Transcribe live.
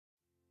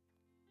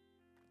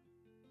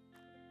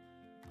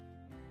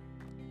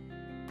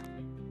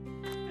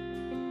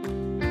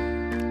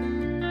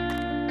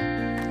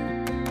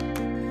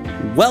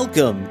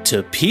Welcome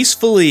to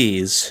Peaceful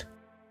Ease.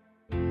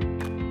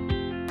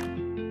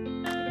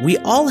 We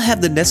all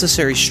have the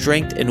necessary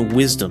strength and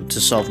wisdom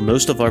to solve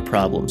most of our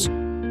problems.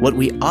 What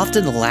we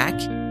often lack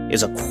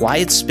is a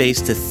quiet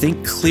space to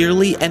think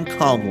clearly and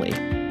calmly.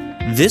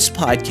 This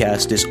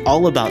podcast is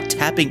all about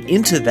tapping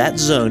into that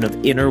zone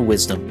of inner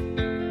wisdom.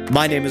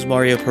 My name is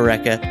Mario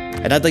Pareca,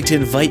 and I'd like to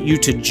invite you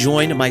to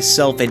join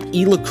myself and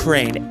Ela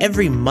Crane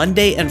every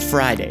Monday and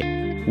Friday.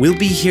 We'll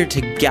be here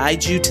to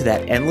guide you to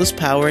that endless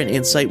power and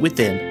insight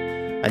within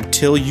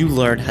until you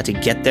learn how to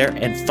get there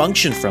and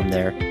function from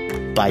there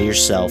by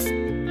yourself.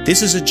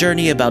 This is a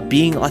journey about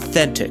being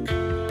authentic,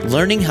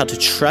 learning how to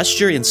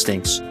trust your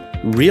instincts,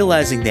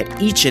 realizing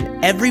that each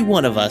and every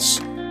one of us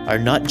are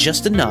not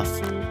just enough,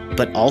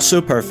 but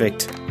also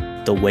perfect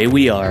the way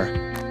we are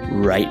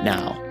right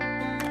now.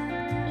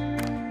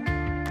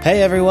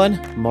 Hey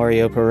everyone,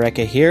 Mario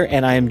Pareca here,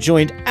 and I am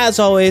joined as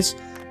always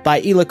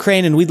by Ela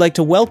Crane, and we'd like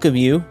to welcome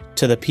you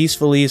to the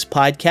Peaceful Ease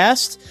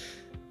podcast.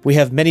 We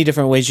have many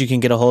different ways you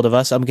can get a hold of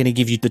us. I'm going to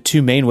give you the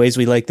two main ways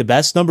we like the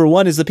best. Number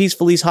one is the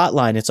Peaceful Ease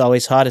hotline. It's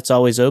always hot. It's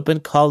always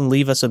open. Call and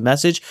leave us a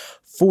message.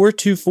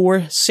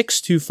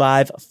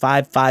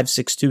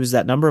 424-625-5562 is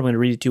that number. I'm going to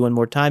read it to you one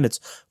more time.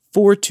 It's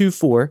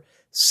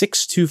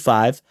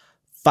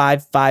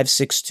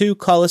 424-625-5562.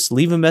 Call us.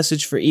 Leave a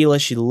message for Ela.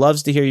 She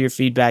loves to hear your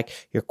feedback,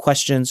 your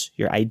questions,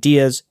 your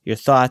ideas, your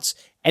thoughts,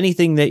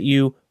 anything that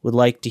you would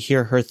like to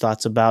hear her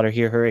thoughts about or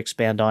hear her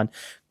expand on.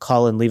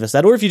 Call and leave us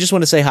that. Or if you just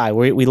want to say hi,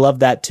 we love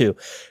that too.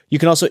 You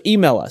can also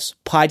email us.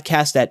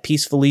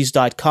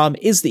 podcast@peacefulease.com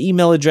is the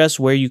email address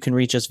where you can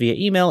reach us via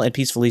email, and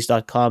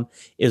peacefulease.com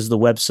is the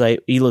website,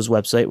 Ela's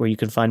website, where you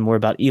can find more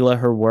about Ela,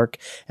 her work,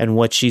 and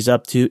what she's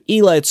up to.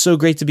 Ela, it's so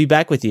great to be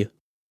back with you.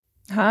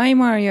 Hi,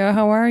 Mario.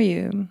 How are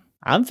you?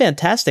 I'm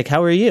fantastic.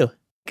 How are you?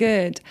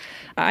 Good.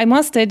 I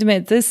must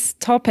admit, this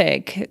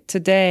topic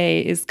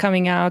today is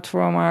coming out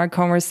from our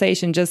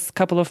conversation just a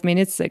couple of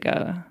minutes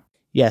ago.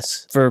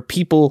 Yes, for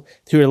people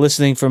who are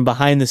listening from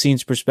behind the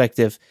scenes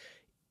perspective,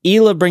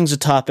 Ela brings a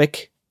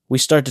topic. We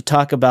start to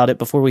talk about it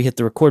before we hit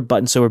the record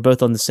button, so we're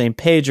both on the same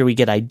page, or we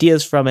get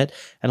ideas from it.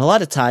 And a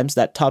lot of times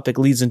that topic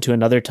leads into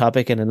another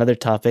topic and another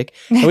topic,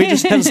 and we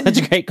just have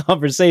such great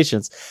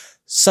conversations.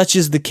 Such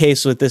is the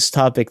case with this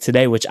topic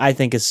today, which I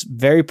think is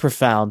very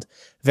profound,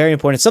 very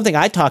important. It's something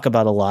I talk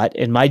about a lot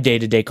in my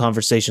day-to-day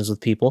conversations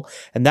with people,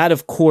 and that,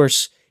 of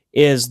course,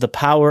 is the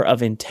power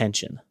of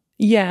intention.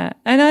 Yeah,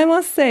 and I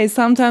must say,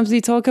 sometimes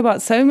we talk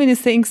about so many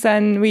things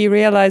and we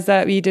realize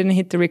that we didn't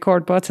hit the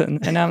record button.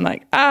 And I'm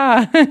like,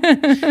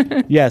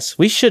 Yes,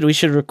 we should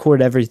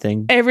record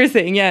everything.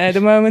 Everything, yeah.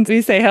 The moment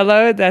we say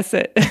hello, that's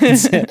it.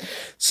 That's it.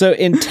 So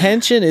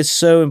intention is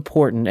so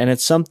important, and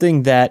it's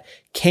something that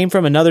came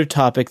from another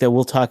topic that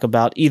we'll talk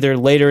about either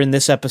later in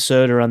this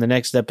episode or on the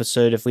next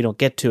episode if we don't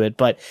get to it.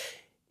 But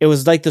it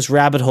was like this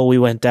rabbit hole we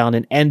went down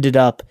and ended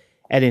up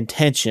at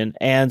intention.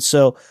 And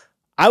so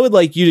I would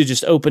like you to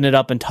just open it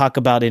up and talk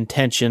about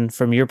intention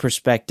from your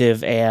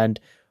perspective and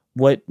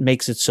what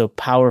makes it so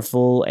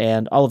powerful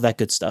and all of that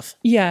good stuff.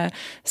 Yeah.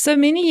 So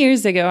many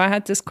years ago, I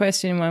had this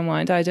question in my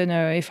mind. I don't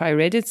know if I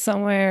read it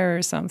somewhere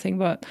or something,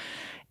 but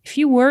if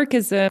you work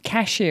as a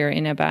cashier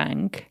in a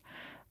bank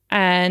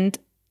and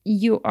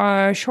you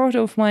are short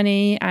of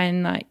money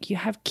and like you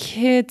have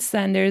kids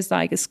and there's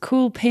like a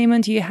school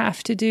payment you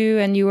have to do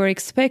and you were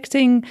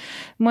expecting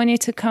money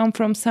to come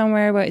from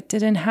somewhere, but it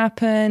didn't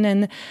happen,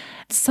 and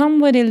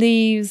somebody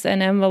leaves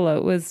an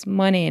envelope with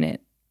money in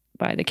it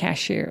by the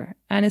cashier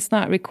and it's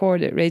not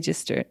recorded,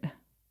 registered.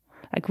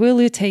 Like,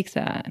 will you take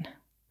that?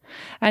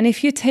 And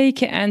if you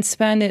take it and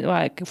spend it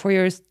like for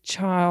your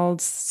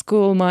child's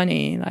school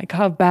money, like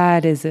how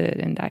bad is it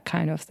and that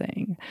kind of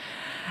thing.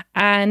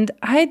 And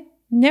I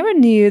never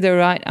knew the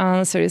right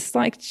answer. It's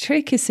like a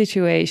tricky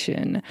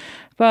situation.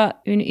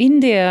 But in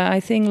India, I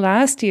think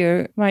last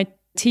year, my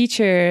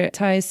teacher,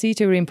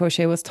 Taisita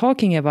Rinpoche, was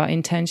talking about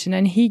intention,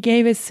 and he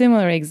gave a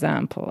similar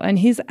example. And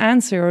his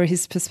answer or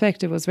his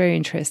perspective was very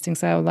interesting,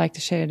 so I would like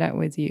to share that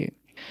with you.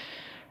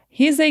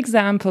 His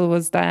example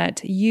was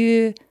that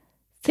you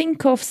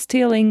think of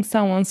stealing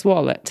someone's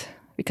wallet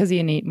because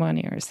you need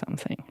money or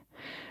something.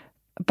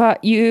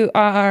 But you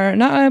are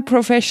not a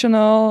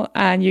professional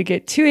and you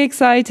get too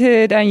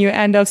excited and you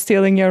end up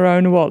stealing your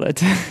own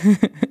wallet.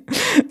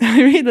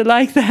 I really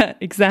like that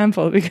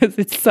example because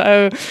it's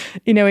so,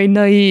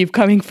 naive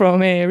coming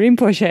from a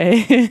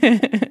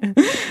Rinpoche.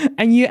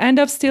 And you end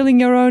up stealing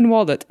your own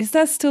wallet. Is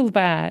that still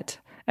bad?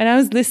 And I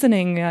was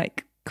listening,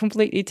 like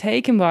completely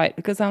taken by it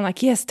because I'm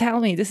like, yes, tell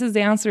me. This is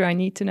the answer I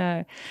need to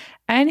know.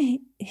 And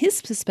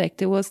his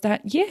perspective was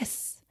that,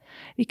 yes,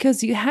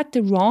 because you had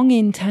the wrong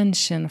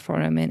intention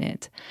for a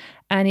minute.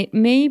 And it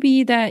may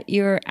be that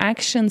your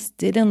actions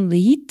didn't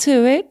lead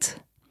to it,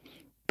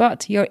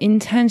 but your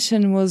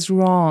intention was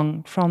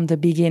wrong from the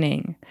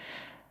beginning.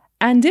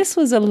 And this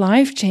was a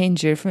life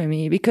changer for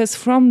me because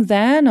from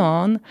then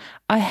on,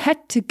 I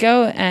had to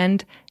go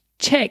and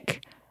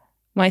check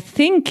my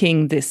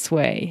thinking this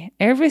way.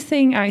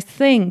 Everything I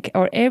think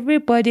or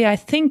everybody I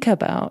think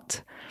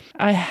about,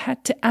 I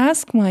had to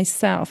ask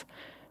myself,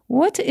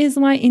 what is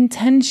my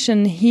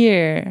intention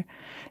here,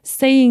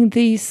 saying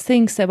these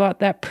things about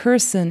that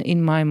person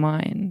in my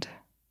mind?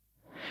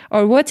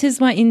 Or what is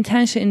my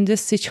intention in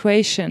this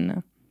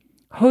situation,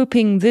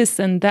 hoping this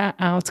and that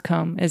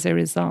outcome as a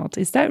result?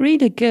 Is that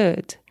really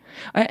good?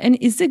 And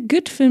is it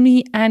good for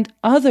me and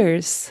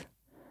others?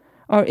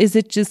 Or is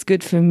it just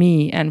good for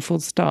me and full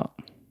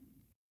stop?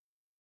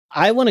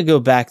 I want to go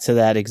back to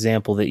that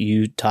example that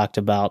you talked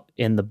about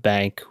in the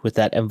bank with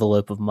that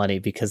envelope of money,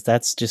 because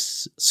that's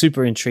just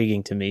super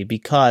intriguing to me,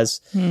 because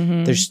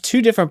there's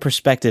two different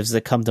perspectives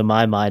that come to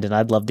my mind, and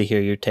I'd love to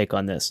hear your take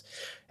on this.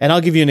 And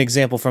I'll give you an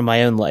example from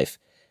my own life.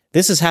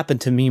 This has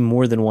happened to me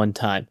more than one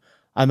time.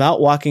 I'm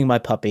out walking my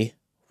puppy.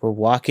 We're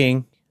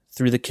walking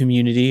through the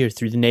community or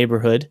through the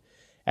neighborhood,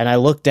 and I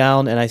look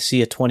down and I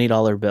see a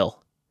 $20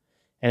 bill,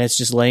 and it's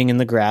just laying in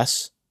the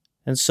grass.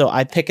 And so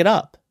I pick it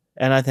up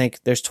and I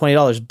think there's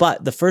 $20.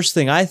 But the first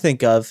thing I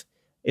think of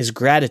is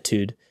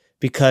gratitude,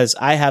 because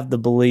I have the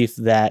belief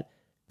that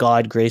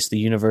God, grace, the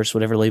universe,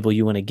 whatever label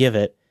you want to give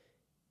it,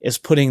 is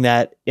putting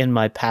that in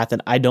my path,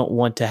 and I don't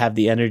want to have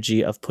the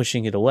energy of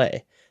pushing it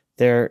away.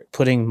 They're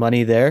putting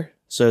money there,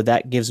 so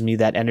that gives me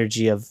that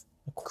energy of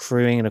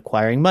accruing and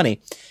acquiring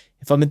money.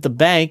 If I'm at the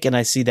bank and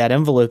I see that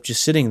envelope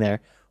just sitting there,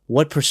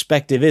 what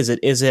perspective is it?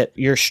 Is it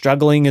you're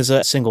struggling as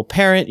a single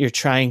parent? You're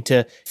trying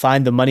to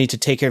find the money to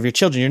take care of your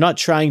children. You're not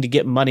trying to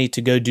get money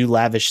to go do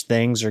lavish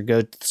things or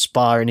go to the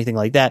spa or anything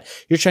like that.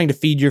 You're trying to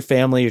feed your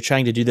family. You're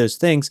trying to do those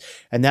things,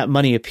 and that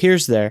money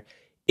appears there.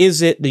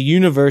 Is it the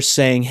universe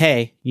saying,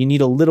 hey, you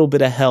need a little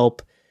bit of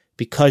help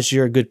because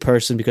you're a good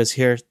person, because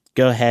here,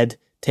 go ahead,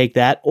 take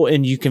that,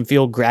 and you can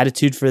feel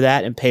gratitude for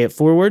that and pay it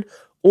forward?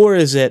 Or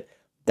is it,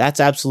 that's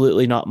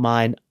absolutely not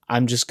mine,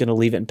 I'm just going to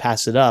leave it and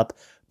pass it up?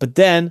 But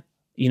then,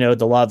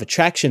 the law of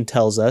attraction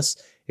tells us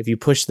if you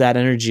push that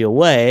energy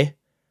away,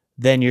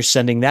 then you're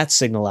sending that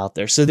signal out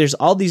there. So there's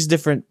all these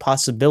different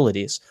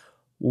possibilities.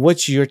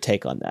 What's your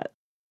take on that?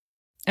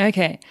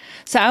 Okay,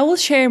 so I will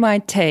share my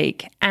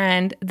take,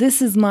 and this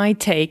is my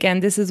take,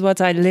 and this is what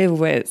I live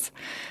with.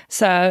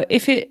 So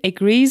if it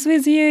agrees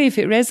with you, if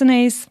it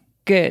resonates,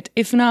 good.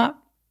 If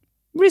not,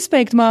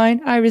 respect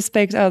mine, I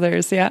respect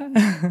others, yeah?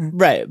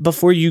 Right.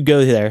 Before you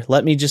go there,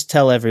 let me just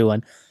tell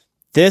everyone,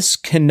 this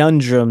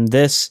conundrum,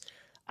 this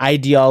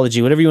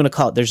ideology, whatever you want to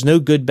call it, there's no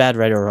good, bad,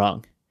 right, or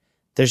wrong.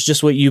 There's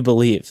just what you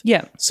believe.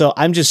 Yeah. So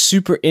I'm just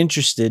super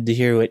interested to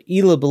hear what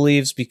Ela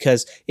believes,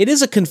 because it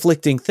is a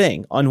conflicting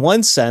thing. On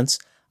one sense,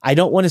 I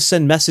don't want to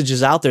send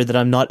messages out there that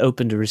I'm not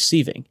open to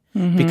receiving,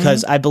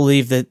 because I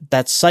believe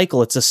that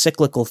cycle, it's a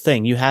cyclical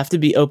thing. You have to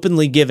be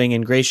openly giving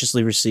and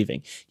graciously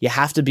receiving. You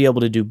have to be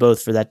able to do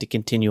both for that to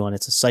continue on.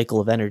 It's a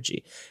cycle of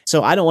energy.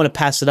 So I don't want to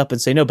pass it up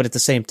and say no, but at the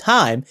same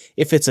time,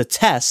 if it's a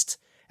test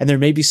and there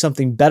may be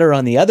something better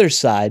on the other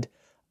side,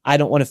 I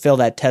don't want to fail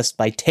that test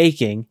by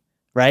taking,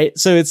 right?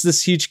 So it's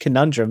this huge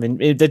conundrum, and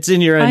it's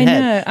in your own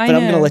head. But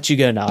I'm going to let you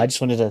go now. I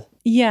just wanted to...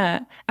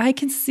 Yeah, I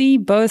can see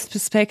both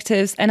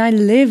perspectives, and I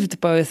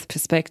lived both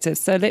perspectives.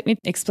 So let me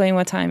explain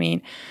what I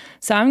mean.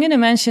 So I'm going to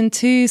mention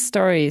two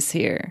stories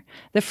here.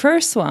 The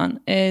first one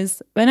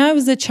is when I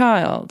was a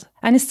child,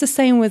 and it's the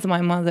same with my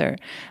mother.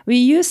 We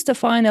used to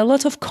find a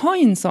lot of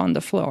coins on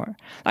the floor.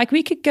 Like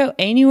we could go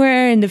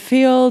anywhere in the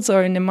fields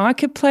or in the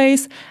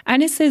marketplace,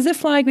 and it's as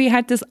if like we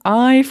had this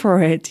eye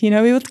for it.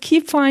 We would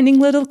keep finding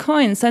little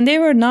coins, and they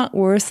were not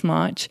worth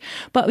much,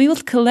 but we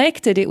would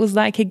collect it. It was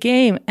like a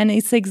game, and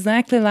it's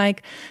exactly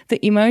like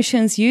the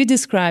emotions you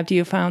described.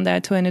 You found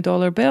that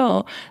 $20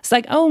 bill. It's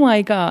like, oh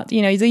my God, the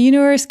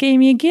universe gave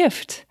me a gift.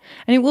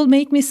 And it will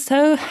make me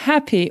so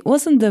happy. It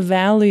wasn't the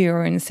value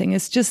or anything.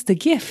 It's just the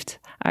gift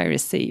I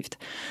received.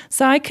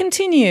 So I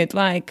continued.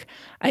 Like,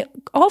 I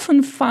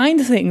often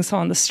find things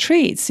on the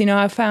streets.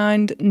 I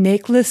found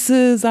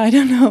necklaces. I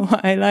don't know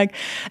why.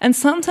 And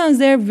sometimes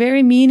they're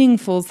very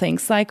meaningful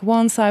things. Like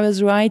once I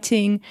was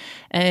writing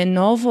a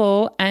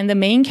novel, and the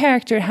main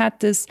character had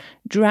this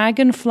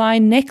dragonfly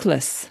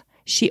necklace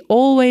she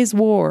always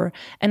wore.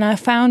 And I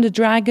found a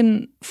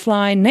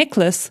dragonfly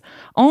necklace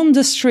on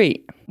the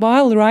street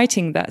while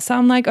writing that. So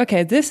I'm like,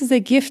 okay, this is a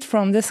gift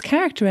from this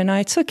character, and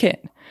I took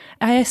it.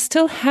 I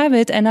still have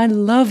it, and I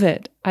love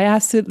it. I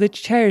absolutely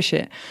cherish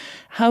it.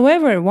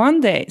 However, one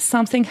day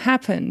something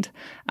happened.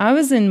 I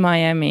was in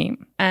Miami,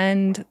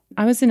 and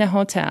I was in a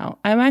hotel.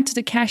 I went to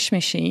the cash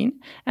machine,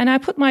 and I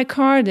put my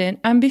card in,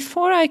 and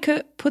before I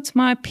could put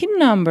my PIN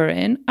number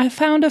in, I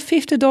found a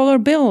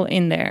 $50 bill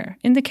in there,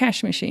 in the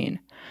cash machine.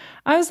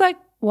 I was like,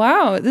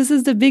 wow, this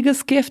is the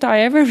biggest gift I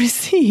ever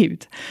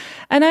received.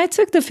 And I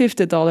took the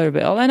 $50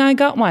 bill, and I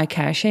got my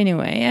cash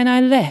anyway, and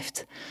I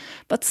left.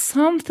 But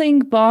something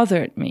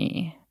bothered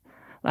me.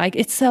 Like,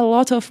 it's a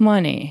lot of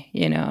money,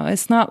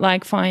 It's not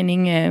like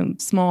finding a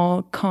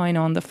small coin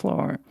on the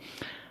floor.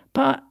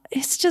 But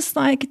it's just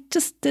like, it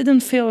just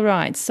didn't feel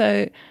right.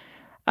 So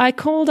I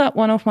called up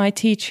one of my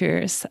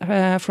teachers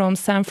from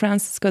San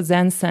Francisco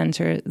Zen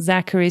Center,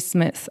 Zachary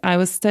Smith. I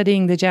was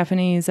studying the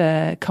Japanese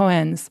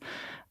koans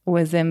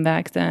with him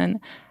back then.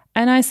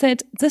 And I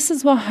said, this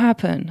is what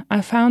happened. I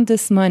found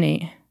this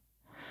money,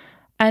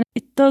 and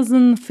it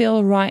doesn't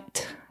feel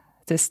right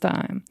this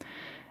time.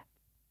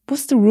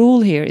 what's the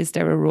rule here? Is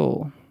there a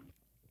rule?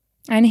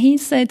 And he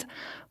said,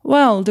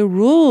 well, the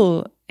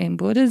rule in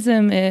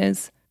Buddhism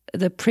is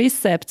the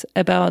precept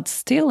about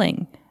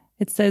stealing.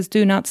 It says,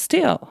 do not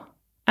steal.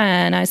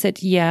 And I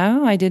said, yeah,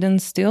 I didn't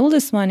steal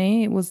this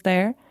money. It was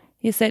there.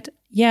 He said,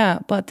 yeah,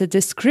 but the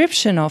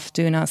description of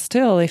do not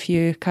steal, if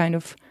you kind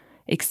of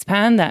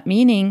expand that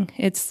meaning,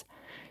 it's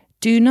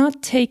do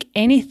not take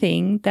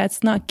anything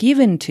that's not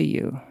given to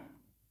you.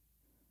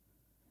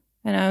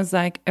 And I was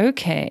like,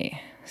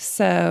 okay,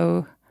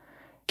 so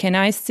can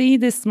I see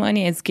this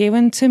money as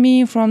given to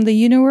me from the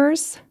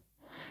universe?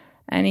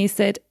 And he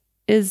said,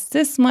 is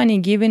this money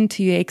given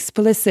to you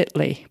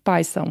explicitly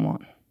by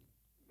someone?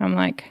 I'm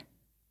like,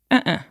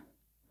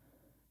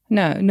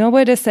 No,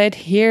 nobody said,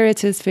 here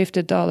it is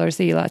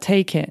 $50, Ela,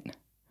 take it.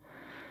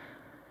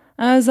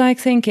 I was like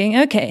thinking,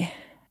 okay.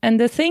 And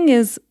the thing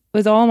is,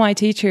 with all my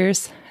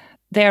teachers,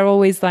 they're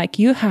always like,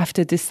 you have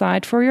to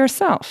decide for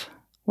yourself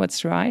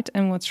what's right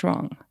and what's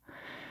wrong.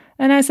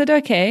 And I said,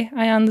 okay,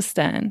 I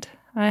understand.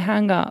 I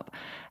hung up.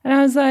 And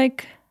I was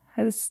like,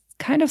 I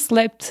kind of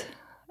slept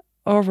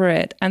over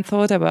it and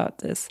thought about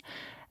this.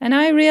 And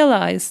I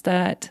realized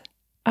that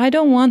I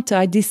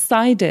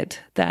decided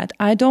that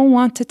I don't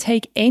want to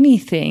take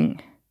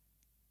anything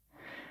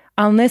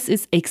unless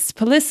it's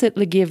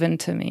explicitly given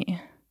to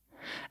me.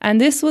 And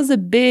this was a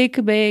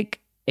big, big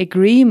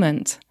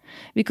agreement,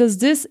 because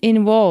this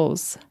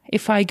involves,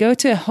 if I go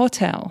to a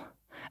hotel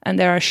and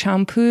there are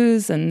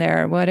shampoos and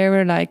there are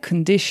whatever, like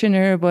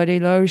conditioner, body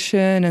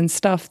lotion and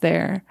stuff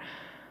there,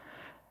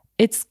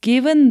 it's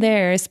given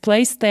there, it's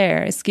placed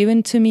there, it's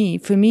given to me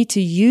for me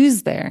to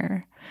use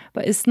there,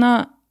 but it's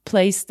not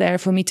placed there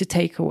for me to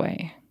take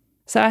away.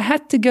 So I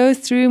had to go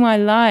through my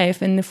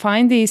life and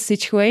find these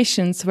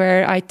situations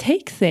where I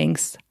take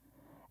things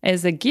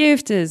as a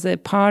gift, as a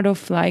part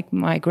of like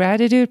my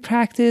gratitude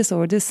practice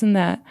or this and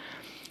that,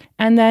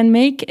 and then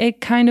make a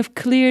kind of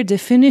clear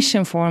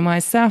definition for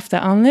myself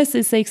that unless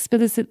it's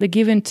explicitly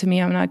given to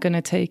me, I'm not going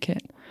to take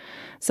it.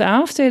 So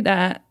after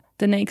that,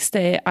 the next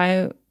day,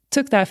 I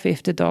took that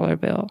 $50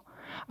 bill.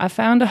 I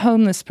found a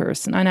homeless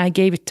person and I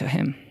gave it to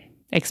him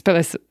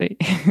explicitly.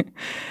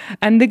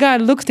 And the guy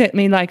looked at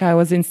me like I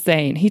was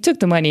insane. He took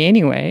the money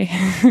anyway.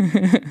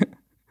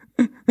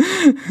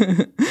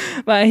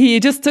 But he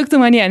just took the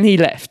money and he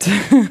left.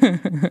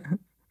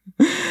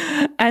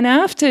 And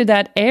after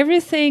that,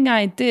 everything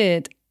I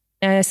did,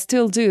 and I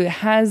still do,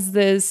 has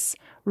this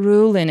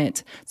rule in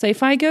it. So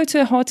if I go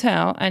to a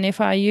hotel and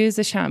if I use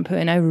a shampoo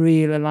and I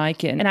really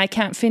like it and I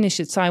can't finish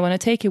it, so I want to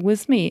take it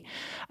with me,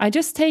 I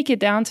just take it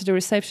down to the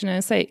reception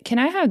and say, can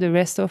I have the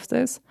rest of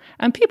this?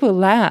 And people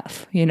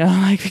laugh,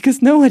 like,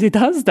 because nobody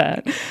does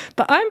that.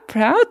 But I'm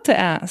proud to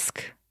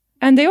ask.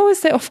 And they always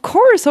say, of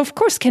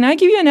course, can I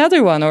give you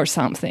another one or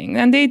something?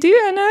 And they do,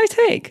 and I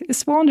take.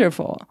 It's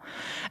wonderful.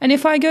 And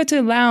if I go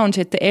to a lounge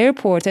at the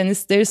airport and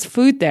there's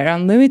food there,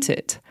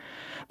 unlimited,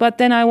 but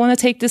then I want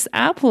to take this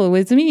apple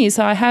with me,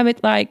 so I have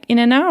it like in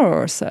an hour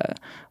or so.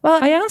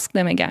 Well, I ask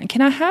them again,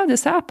 can I have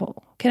this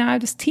apple? Can I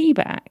have this tea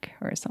bag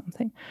or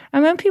something?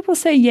 And when people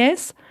say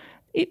yes,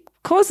 it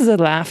causes a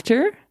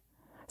laughter.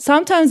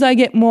 Sometimes I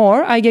get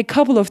more. I get a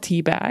couple of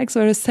tea bags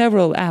or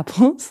several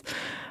apples.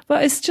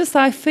 But it's just,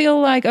 I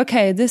feel like,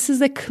 okay, this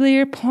is a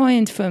clear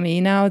point for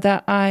me now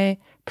that I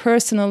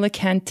personally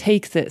can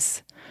take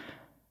this.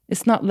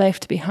 It's not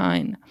left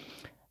behind.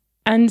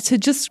 And to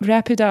just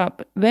wrap it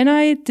up, when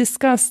I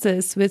discussed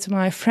this with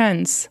my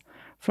friends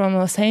from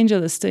Los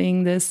Angeles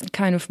doing this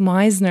kind of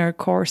Meisner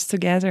course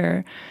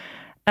together,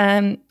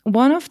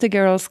 one of the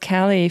girls,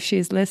 Kelly, if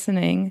she's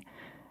listening,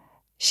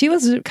 she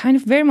was kind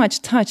of very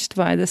much touched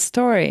by the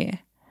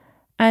story.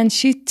 And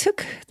she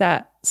took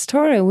that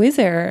story with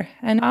her.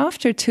 And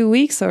after 2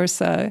 weeks or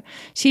so,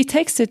 she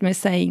texted me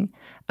saying,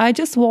 I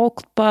just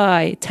walked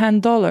by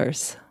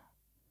 $10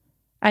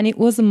 and it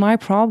wasn't my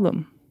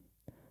problem.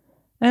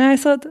 And I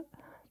thought,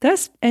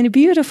 that's a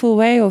beautiful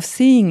way of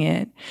seeing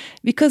it,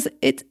 because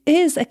it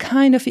is a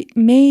kind of, it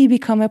may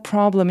become a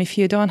problem if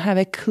you don't have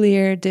a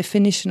clear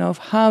definition of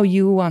how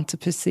you want to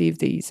perceive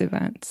these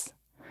events.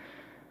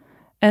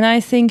 And I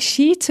think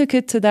she took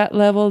it to that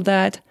level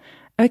that,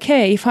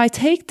 okay, if I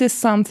take this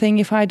something,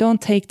 if I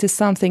don't take this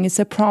something, it's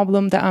a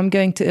problem that I'm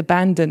going to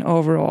abandon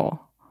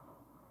overall.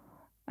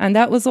 And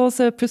that was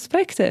also a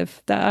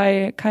perspective that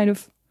I kind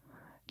of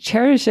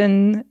cherish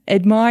and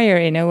admire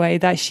in a way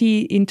that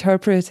she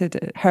interpreted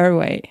it her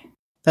way.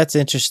 That's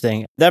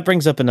interesting. That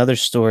brings up another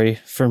story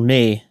for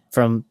me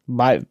from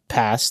my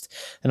past,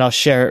 and I'll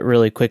share it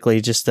really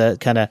quickly just to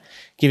kind of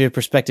give you a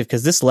perspective,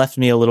 because this left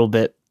me a little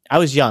bit. I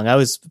was young. I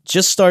was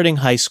just starting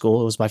high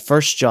school. It was my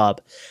first job,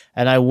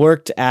 and I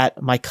worked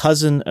at, my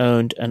cousin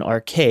owned an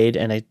arcade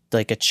and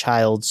a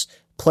child's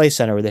play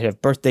center where they'd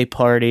have birthday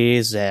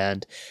parties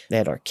and they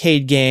had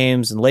arcade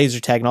games and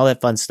laser tag and all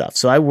that fun stuff.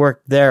 So I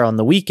worked there on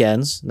the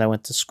weekends, and I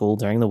went to school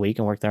during the week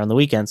and worked there on the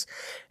weekends.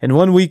 And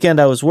one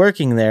weekend I was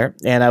working there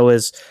and I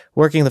was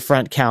working the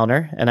front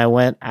counter, and I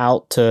went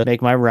out to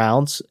make my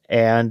rounds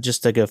and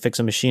just to go fix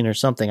a machine or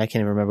something. I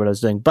can't even remember what I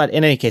was doing. But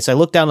in any case, I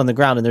looked down on the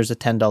ground and there's a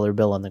 $10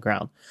 bill on the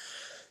ground.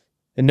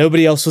 and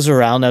nobody else was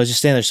around. I was just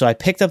standing there. So I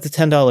picked up the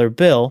 $10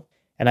 bill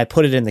and I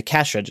put it in the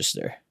cash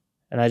register.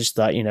 And I just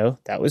thought,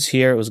 that was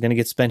here. It was going to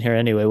get spent here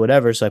anyway,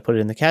 whatever. So I put it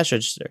in the cash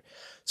register.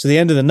 So the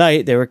end of the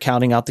night, they were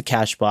counting out the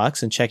cash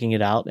box and checking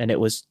it out. And it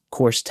was, of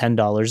course,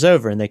 $10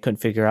 over, and they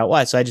couldn't figure out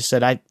why. So I just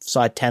said, I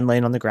saw a 10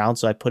 laying on the ground.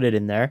 So I put it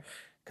in there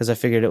because I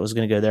figured it was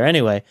going to go there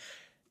anyway.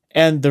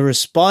 And the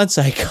response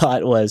I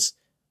got was,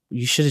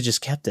 you should have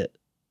just kept it.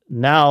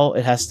 Now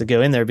it has to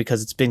go in there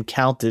because it's been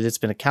counted. It's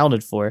been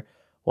accounted for.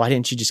 Why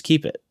didn't you just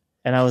keep it?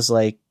 And I was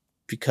like,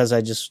 because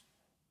I just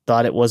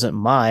thought it wasn't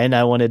mine.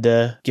 I wanted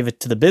to give it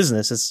to the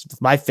business.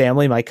 It's my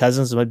family, my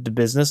cousins, the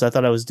business. I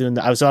thought I was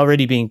I was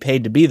already being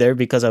paid to be there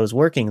because I was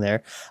working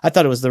there. I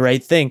thought it was the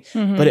right thing,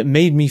 but it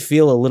made me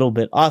feel a little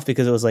bit off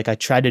because it was like I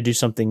tried to do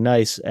something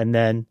nice and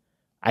then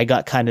I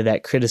got kind of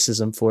that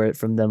criticism for it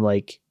from them,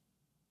 like,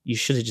 you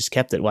should have just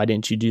kept it. Why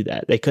didn't you do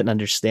that? They couldn't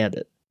understand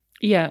it.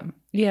 Yeah.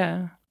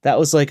 Yeah. That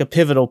was like a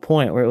pivotal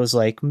point where it was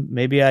like,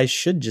 maybe I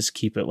should just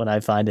keep it when I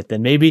find it.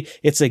 Then maybe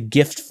it's a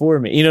gift for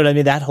me. You know what I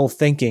mean? That whole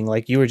thinking,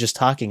 like you were just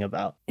talking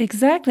about.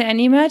 Exactly.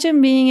 And imagine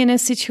being in a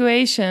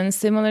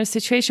similar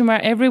situation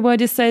where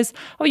everybody says,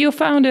 oh, you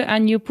found it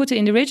and you put it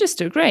in the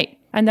register. Great.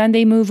 And then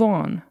they move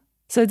on.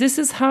 So this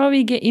is how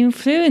we get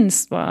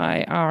influenced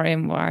by our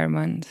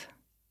environment.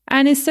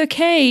 And it's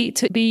okay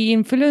to be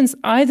influenced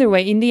either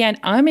way. In the end,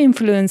 I'm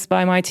influenced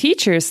by my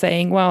teacher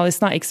saying, well,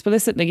 it's not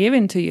explicitly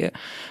given to you.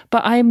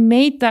 But I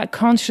made that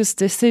conscious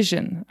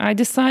decision. I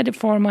decided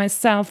for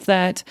myself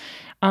that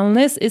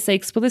unless it's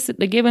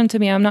explicitly given to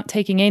me, I'm not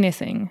taking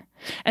anything.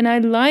 And I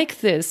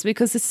like this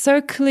because it's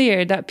so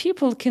clear that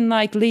people can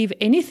leave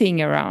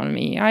anything around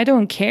me. I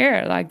don't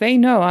care. They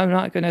know I'm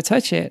not going to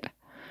touch it.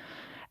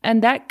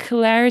 And that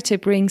clarity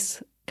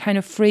brings kind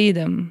of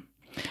freedom.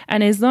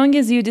 And as long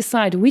as you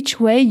decide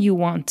which way you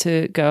want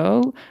to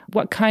go,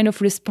 what kind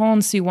of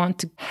response you want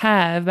to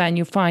have, and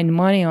you find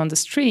money on the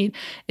street,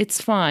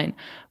 it's fine.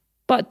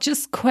 But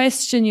just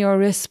question your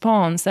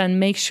response and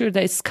make sure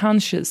that it's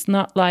conscious,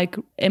 not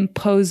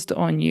imposed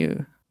on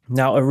you.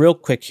 Now, a real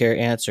quick here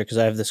answer, because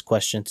I have this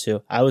question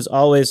too. I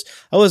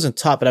wasn't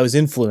taught, but I was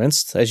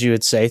influenced, as you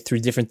would say, through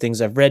different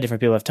things I've read, different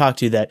people I've talked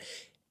to, that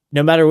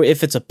no matter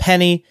if it's a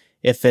penny,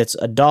 if it's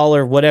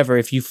 $1, whatever,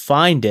 if you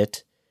find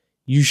it,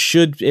 you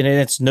should, and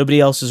it's nobody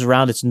else is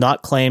around, it's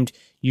not claimed,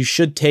 you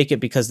should take it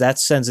because that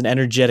sends an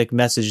energetic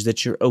message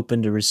that you're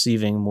open to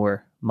receiving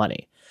more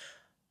money.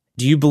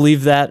 Do you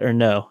believe that or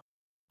no?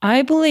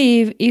 I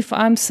believe if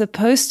I'm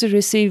supposed to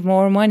receive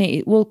more money,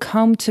 it will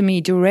come to me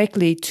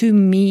directly, to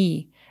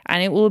me.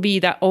 And it will be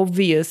that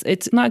obvious.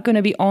 It's not going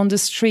to be on the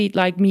street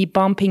like me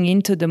bumping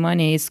into the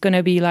money. It's going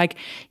to be like,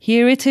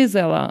 here it is,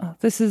 Ella.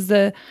 This is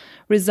the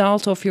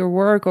result of your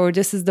work, or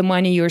this is the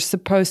money you're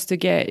supposed to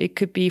get. It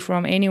could be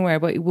from anywhere,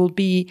 but it will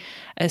be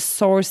a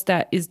source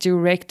that is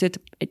directed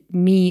at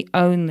me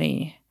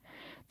only.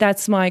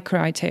 That's my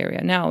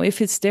criteria. Now,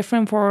 if it's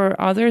different for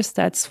others,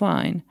 that's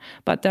fine.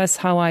 But that's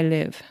how I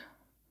live.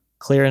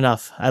 Clear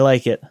enough. I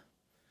like it.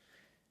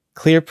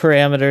 Clear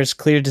parameters,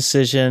 clear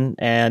decision.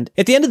 And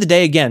at the end of the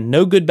day, again,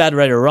 no good, bad,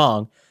 right, or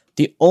wrong.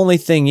 The only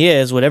thing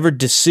is, whatever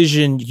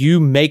decision you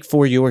make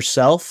for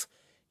yourself,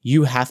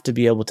 you have to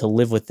be able to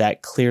live with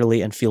that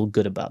clearly and feel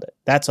good about it.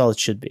 That's all it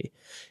should be.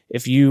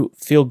 If you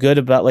feel good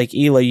about, like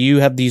Ela, you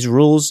have these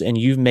rules and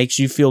makes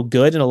you feel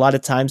good. And a lot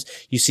of times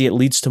you see it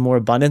leads to more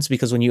abundance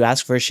because when you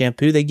ask for a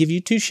shampoo, they give you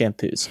 2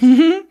 shampoos.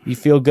 You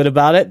feel good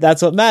about it.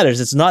 That's what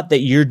matters. It's not that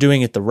you're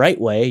doing it the right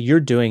way.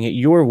 You're doing it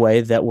your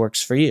way that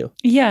works for you.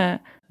 Yeah.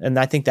 And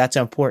I think that's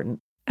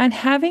important. And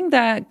having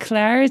that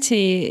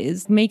clarity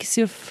makes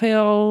you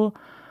feel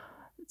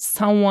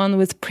someone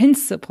with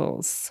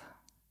principles.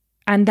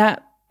 And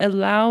that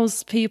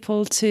allows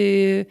people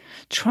to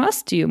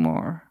trust you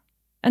more.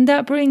 And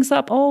that brings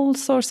up all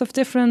sorts of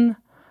different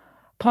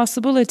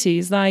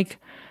possibilities.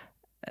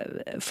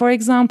 For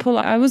example,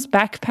 I was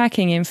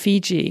backpacking in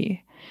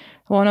Fiji,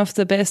 one of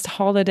the best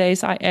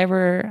holidays I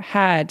ever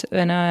had,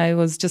 and I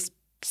was just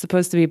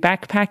supposed to be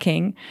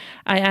backpacking.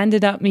 I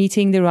ended up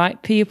meeting the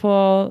right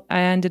people. I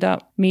ended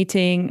up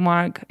meeting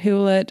Mark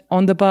Hewlett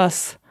on the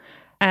bus.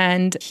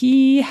 And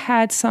he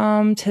had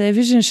some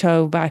television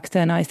show back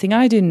then. I think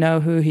I didn't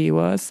know who he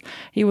was.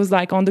 He was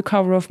on the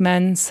cover of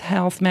Men's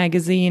Health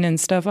magazine and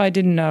stuff. I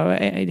didn't know.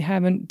 I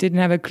didn't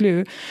have a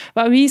clue.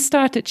 But we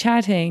started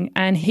chatting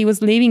and he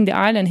was leaving the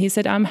island. He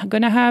said, I'm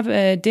going to have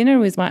a dinner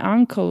with my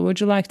uncle. Would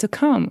you like to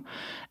come?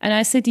 And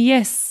I said,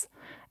 yes.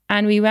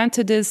 And we went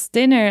to this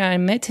dinner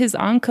and met his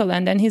uncle.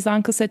 And then his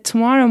uncle said,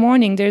 tomorrow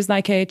morning, there's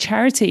a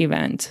charity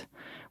event.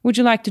 Would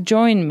you like to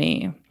join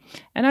me?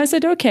 And I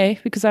said, okay,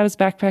 because I was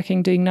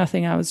backpacking, doing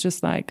nothing. I was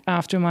just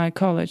after my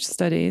college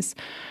studies.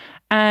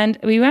 And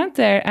we went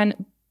there,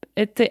 and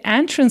at the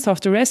entrance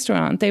of the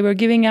restaurant, they were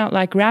giving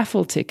out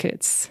raffle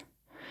tickets.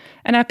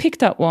 And I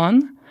picked up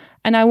one,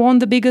 and I won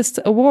the biggest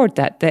award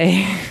that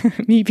day,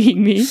 me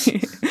being me.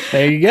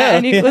 There you go.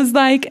 And it was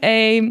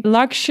a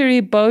luxury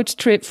boat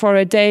trip for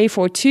a day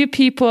for 2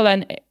 people,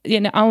 and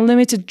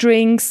unlimited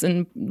drinks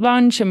and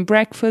lunch and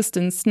breakfast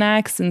and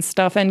snacks and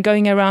stuff, and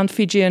going around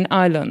Fijian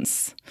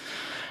islands.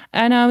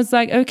 And I was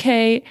like,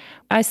 okay,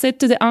 I said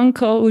to the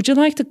uncle, would you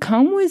like to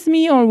come with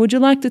me, or would you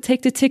like to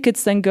take the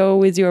tickets and go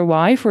with your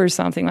wife or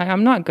something? Like,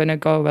 I'm not going to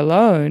go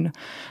alone.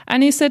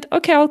 And he said,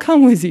 okay, I'll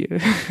come with you.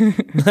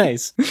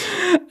 Nice.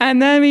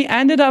 And then we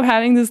ended up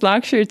having this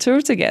luxury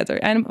tour together.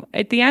 And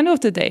at the end of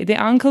the day, the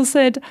uncle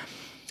said,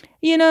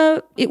 you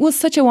know, it was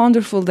such a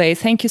wonderful day.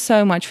 Thank you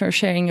so much for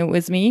sharing it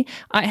with me.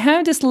 I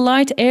have this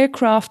light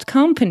aircraft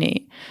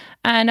company,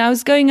 and I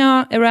was going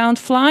around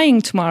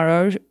flying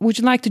tomorrow. Would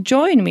you like to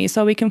join me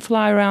so we can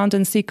fly around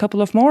and see a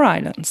couple of more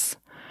islands?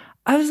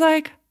 I was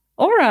like,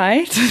 all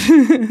right.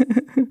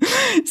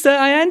 So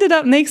I ended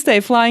up next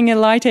day flying a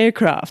light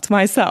aircraft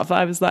myself.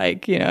 I was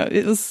like, you know,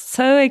 it was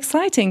so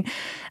exciting.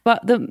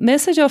 But the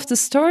message of the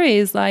story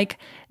is like,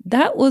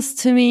 that was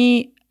to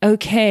me,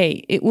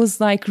 okay, it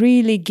was like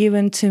really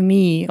given to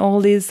me.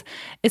 All these,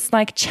 it's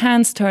like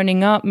chance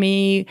turning up,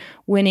 me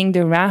winning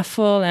the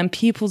raffle and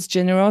people's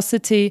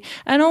generosity.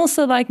 And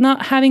also like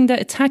not having the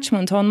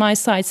attachment on my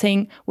side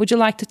saying, would you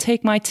like to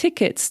take my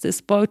tickets,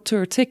 this boat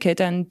tour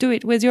ticket, and do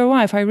it with your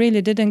wife? I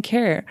really didn't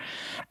care.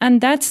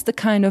 And that's the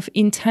kind of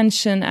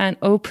intention and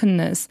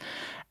openness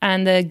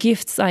and the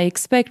gifts I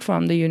expect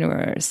from the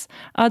universe.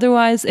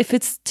 Otherwise, if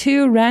it's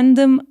too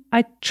random,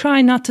 I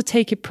try not to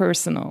take it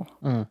personal.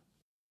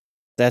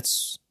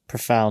 That's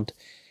profound.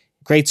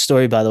 Great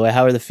story, by the way.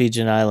 How are the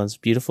Fijian Islands?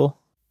 Beautiful?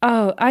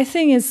 Oh, I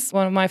think it's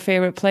one of my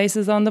favorite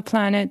places on the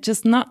planet.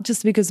 Not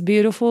just because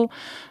beautiful.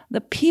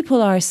 The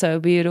people are so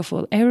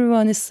beautiful.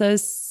 Everyone is so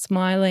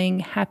smiling,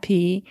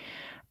 happy,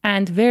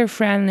 and very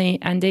friendly.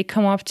 And they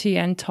come up to you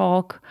and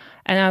talk.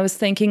 And I was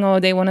thinking, oh,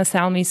 they want to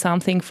sell me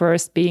something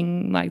first,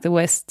 being like the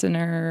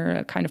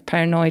Westerner, kind of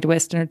paranoid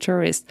Westerner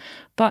tourist.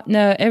 But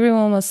no,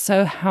 everyone was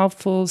so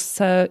helpful,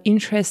 so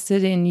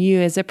interested in you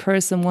as a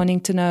person,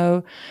 wanting to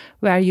know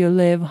where you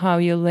live, how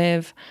you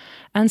live,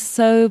 and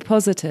so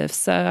positive.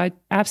 So I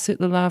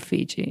absolutely love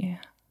Fiji.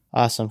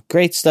 Awesome.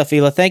 Great stuff,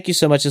 Ela. Thank you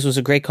so much. This was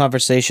a great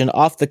conversation,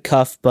 off the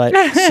cuff, but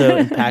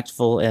so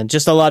impactful and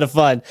just a lot of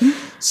fun.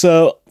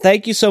 So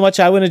thank you so much.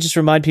 I want to just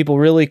remind people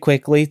really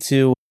quickly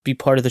to be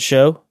part of the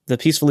show. The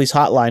Peacefulese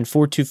hotline,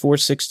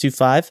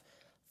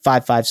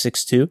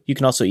 424-625-5562. You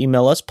can also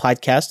email us,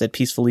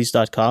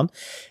 podcast@peacefulese.com.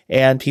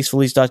 And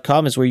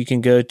peacefulese.com is where you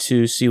can go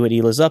to see what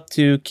Ela's up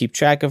to, keep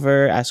track of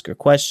her, ask her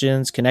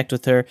questions, connect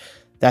with her.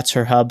 That's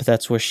her hub.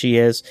 That's where she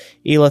is.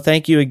 Ela,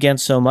 thank you again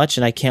so much,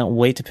 and I can't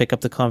wait to pick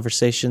up the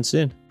conversation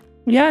soon.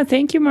 Yeah,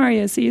 thank you,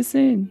 Mario. See you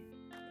soon.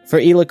 For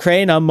Ela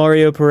Crane, I'm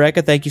Mario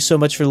Pareca. Thank you so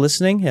much for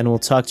listening, and we'll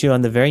talk to you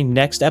on the very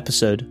next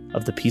episode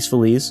of the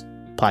Peacefulese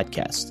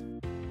podcast.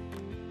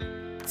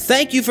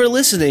 Thank you for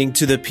listening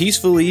to the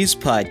Peacefulese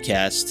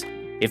podcast.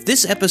 If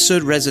this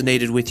episode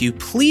resonated with you,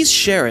 please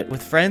share it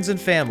with friends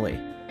and family.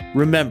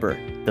 Remember,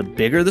 the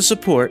bigger the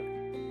support,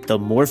 the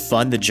more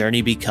fun the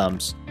journey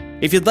becomes.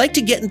 If you'd like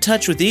to get in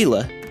touch with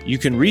Ela, you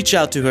can reach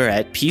out to her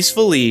at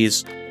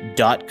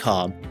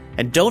peacefulese.com.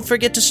 And don't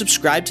forget to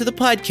subscribe to the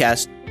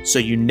podcast so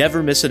you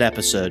never miss an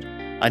episode.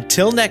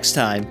 Until next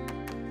time,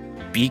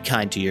 be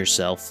kind to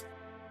yourself.